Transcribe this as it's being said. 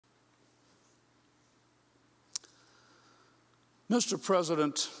Mr.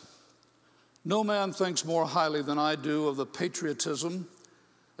 President, no man thinks more highly than I do of the patriotism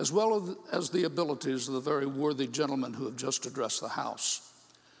as well as the abilities of the very worthy gentlemen who have just addressed the House.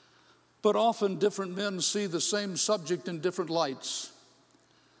 But often different men see the same subject in different lights.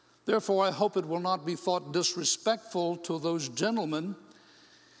 Therefore, I hope it will not be thought disrespectful to those gentlemen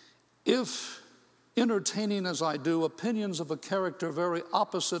if, entertaining as I do opinions of a character very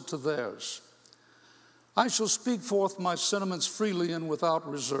opposite to theirs, I shall speak forth my sentiments freely and without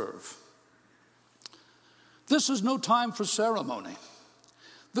reserve. This is no time for ceremony.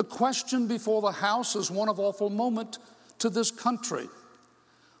 The question before the House is one of awful moment to this country.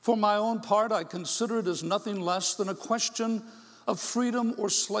 For my own part, I consider it as nothing less than a question of freedom or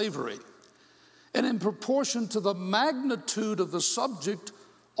slavery, and in proportion to the magnitude of the subject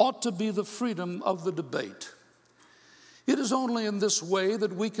ought to be the freedom of the debate. It is only in this way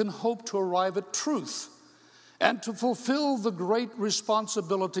that we can hope to arrive at truth and to fulfill the great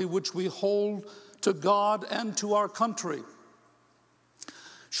responsibility which we hold to God and to our country.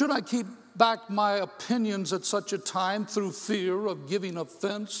 Should I keep back my opinions at such a time through fear of giving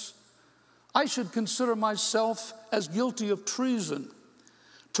offense, I should consider myself as guilty of treason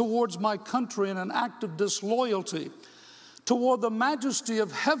towards my country and an act of disloyalty toward the majesty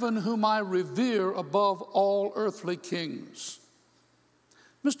of heaven, whom I revere above all earthly kings.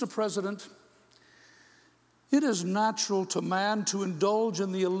 Mr. President, it is natural to man to indulge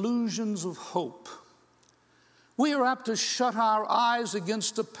in the illusions of hope. We are apt to shut our eyes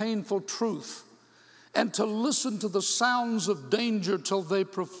against a painful truth and to listen to the sounds of danger till they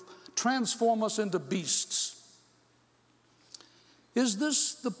transform us into beasts. Is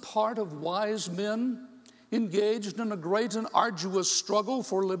this the part of wise men engaged in a great and arduous struggle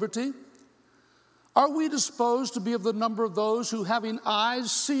for liberty? Are we disposed to be of the number of those who, having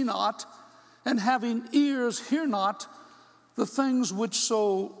eyes, see not, and having ears, hear not the things which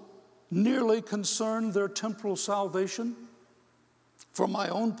so nearly concern their temporal salvation? For my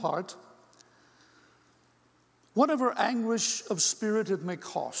own part, whatever anguish of spirit it may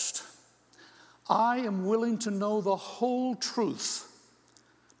cost, I am willing to know the whole truth,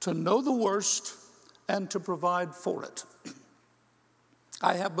 to know the worst, and to provide for it.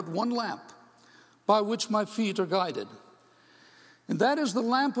 I have but one lamp by which my feet are guided, and that is the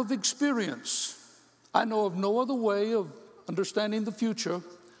lamp of experience. I know of no other way of understanding the future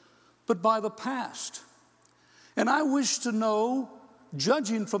but by the past. And I wish to know,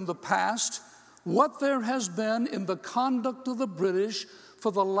 judging from the past, what there has been in the conduct of the British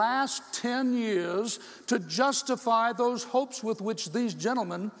for the last 10 years to justify those hopes with which these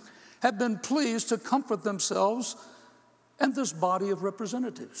gentlemen have been pleased to comfort themselves and this body of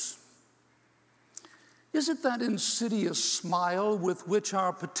representatives. Is it that insidious smile with which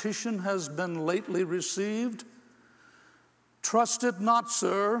our petition has been lately received? Trust it not,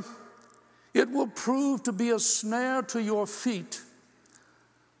 sir. It will prove to be a snare to your feet.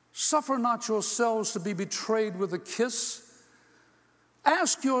 Suffer not yourselves to be betrayed with a kiss.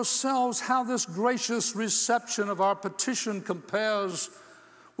 Ask yourselves how this gracious reception of our petition compares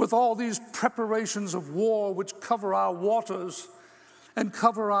with all these preparations of war which cover our waters and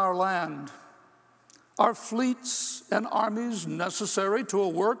cover our land. Are fleets and armies necessary to a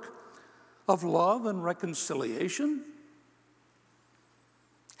work of love and reconciliation?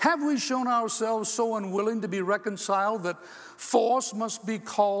 Have we shown ourselves so unwilling to be reconciled that force must be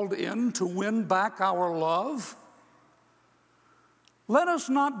called in to win back our love? Let us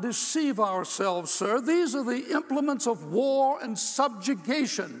not deceive ourselves, sir. These are the implements of war and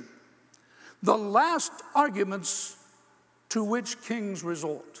subjugation, the last arguments to which kings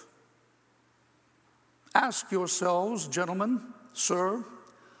resort. Ask yourselves, gentlemen, sir,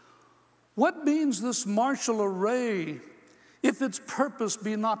 what means this martial array if its purpose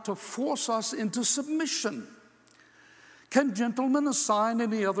be not to force us into submission? Can gentlemen assign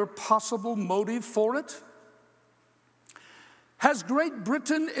any other possible motive for it? Has Great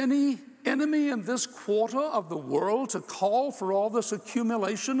Britain any enemy in this quarter of the world to call for all this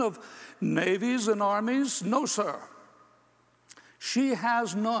accumulation of navies and armies? No, sir. She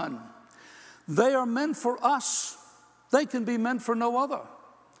has none. They are meant for us. They can be meant for no other.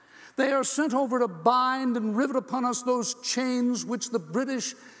 They are sent over to bind and rivet upon us those chains which the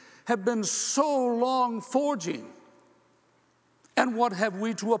British have been so long forging. And what have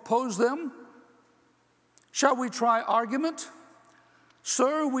we to oppose them? Shall we try argument?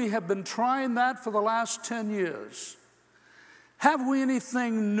 Sir, we have been trying that for the last 10 years. Have we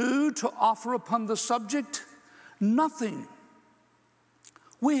anything new to offer upon the subject? Nothing.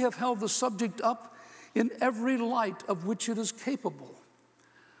 We have held the subject up in every light of which it is capable,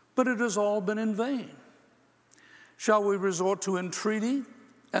 but it has all been in vain. Shall we resort to entreaty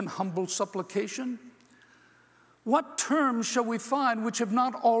and humble supplication? What terms shall we find which have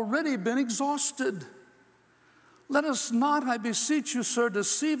not already been exhausted? Let us not, I beseech you, sir,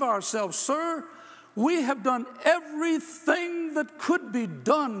 deceive ourselves. Sir, we have done everything that could be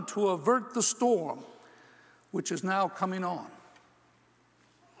done to avert the storm, which is now coming on.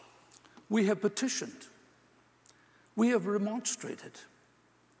 We have petitioned. We have remonstrated.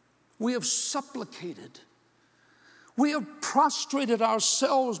 We have supplicated. We have prostrated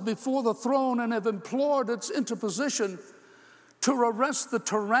ourselves before the throne and have implored its interposition to arrest the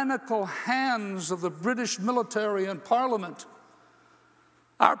tyrannical hands of the British military and Parliament.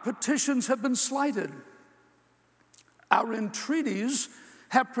 Our petitions have been slighted. Our entreaties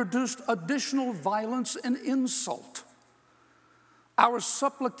have produced additional violence and insult. Our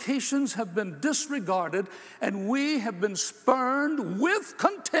supplications have been disregarded, and we have been spurned with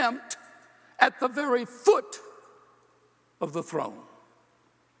contempt at the very foot of the throne.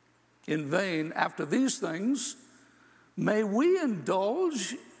 In vain, after these things, may we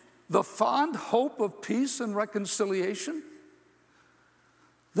indulge the fond hope of peace and reconciliation?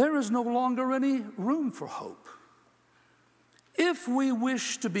 There is no longer any room for hope. If we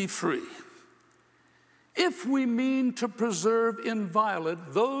wish to be free, if we mean to preserve inviolate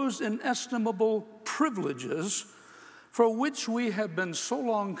those inestimable privileges for which we have been so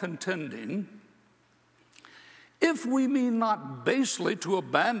long contending, if we mean not basely to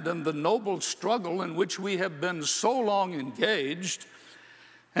abandon the noble struggle in which we have been so long engaged,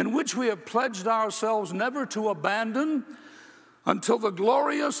 and which we have pledged ourselves never to abandon until the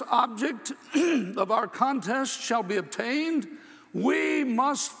glorious object of our contest shall be obtained, we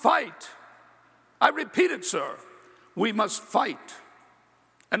must fight. I repeat it, sir, we must fight.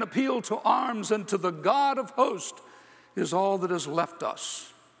 An appeal to arms and to the God of hosts is all that is left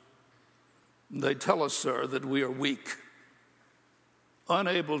us. They tell us, sir, that we are weak,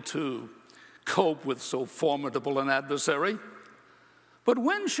 unable to cope with so formidable an adversary. But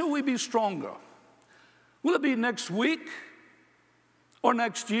when shall we be stronger? Will it be next week or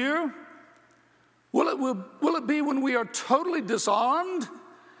next year? Will it be when we are totally disarmed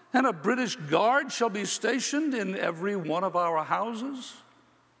and a British guard shall be stationed in every one of our houses?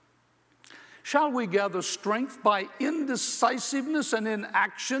 Shall we gather strength by indecisiveness and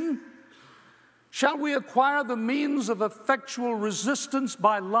inaction? Shall we acquire the means of effectual resistance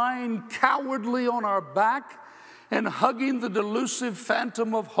by lying cowardly on our back and hugging the delusive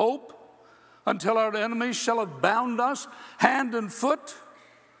phantom of hope until our enemies shall have bound us hand and foot?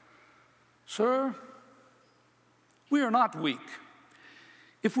 Sir, we are not weak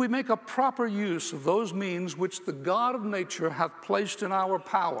if we make a proper use of those means which the God of nature hath placed in our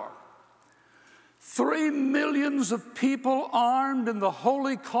power. 3 millions of people armed in the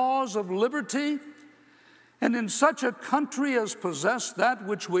holy cause of liberty, and in such a country as possess that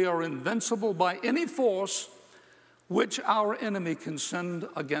which we are invincible by any force which our enemy can send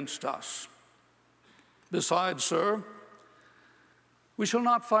against us. Besides, sir, we shall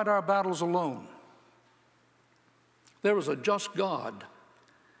not fight our battles alone. There is a just God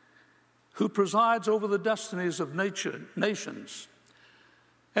who presides over the destinies of nations,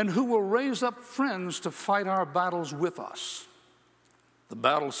 and who will raise up friends to fight our battles with us. The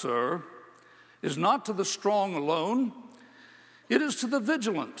battle, sir, is not to the strong alone. It is to the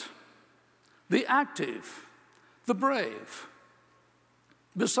vigilant, the active, the brave.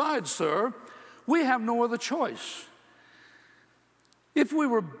 Besides, sir, we have no other choice. If we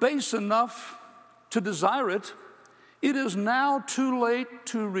were base enough to desire it, it is now too late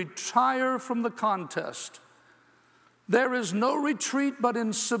to retire from the contest. There is no retreat but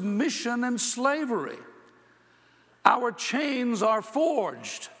in submission and slavery. Our chains are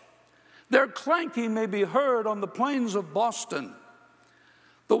forged. Their clanking may be heard on the plains of Boston.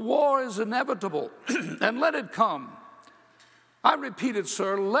 The war is inevitable, and let it come. I repeat it,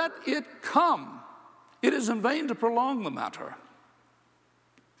 sir, let it come. It is in vain to prolong the matter.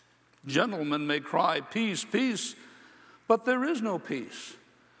 Gentlemen may cry, peace, peace, but there is no peace.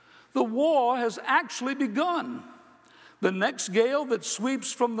 The war has actually begun. The next gale that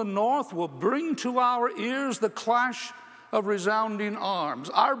sweeps from the north will bring to our ears the clash of resounding arms.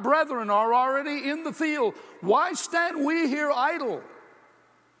 Our brethren are already in the field. Why stand we here idle?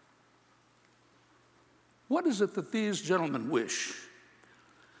 What is it that these gentlemen wish?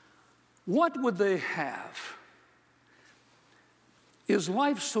 What would they have? Is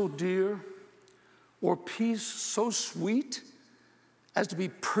life so dear, or peace so sweet, as to be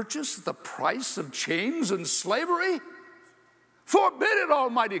purchased at the price of chains and slavery? Forbid it,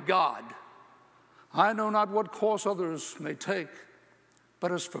 Almighty God. I know not what course others may take, but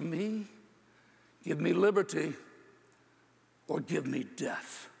as for me, give me liberty or give me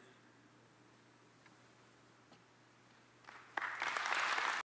death.